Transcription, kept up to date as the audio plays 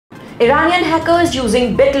Iranian hackers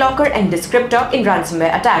using BitLocker and DiskCryptor in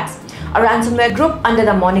ransomware attacks. A ransomware group under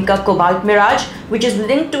the moniker Cobalt Mirage, which is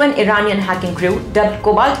linked to an Iranian hacking crew dubbed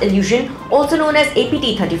Cobalt Illusion, also known as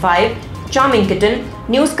APT-35, Charming Kitten,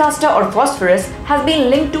 Newscaster or Phosphorus, has been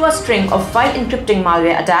linked to a string of file encrypting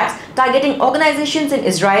malware attacks targeting organizations in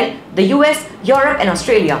Israel, the US, Europe and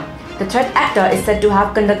Australia. The threat actor is said to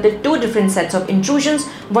have conducted two different sets of intrusions,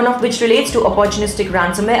 one of which relates to opportunistic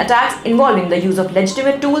ransomware attacks involving the use of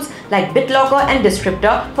legitimate tools like BitLocker and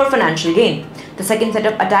DiskCryptor for financial gain. The second set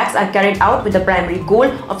of attacks are carried out with the primary goal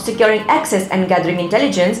of securing access and gathering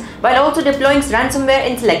intelligence, while also deploying ransomware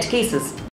in select cases.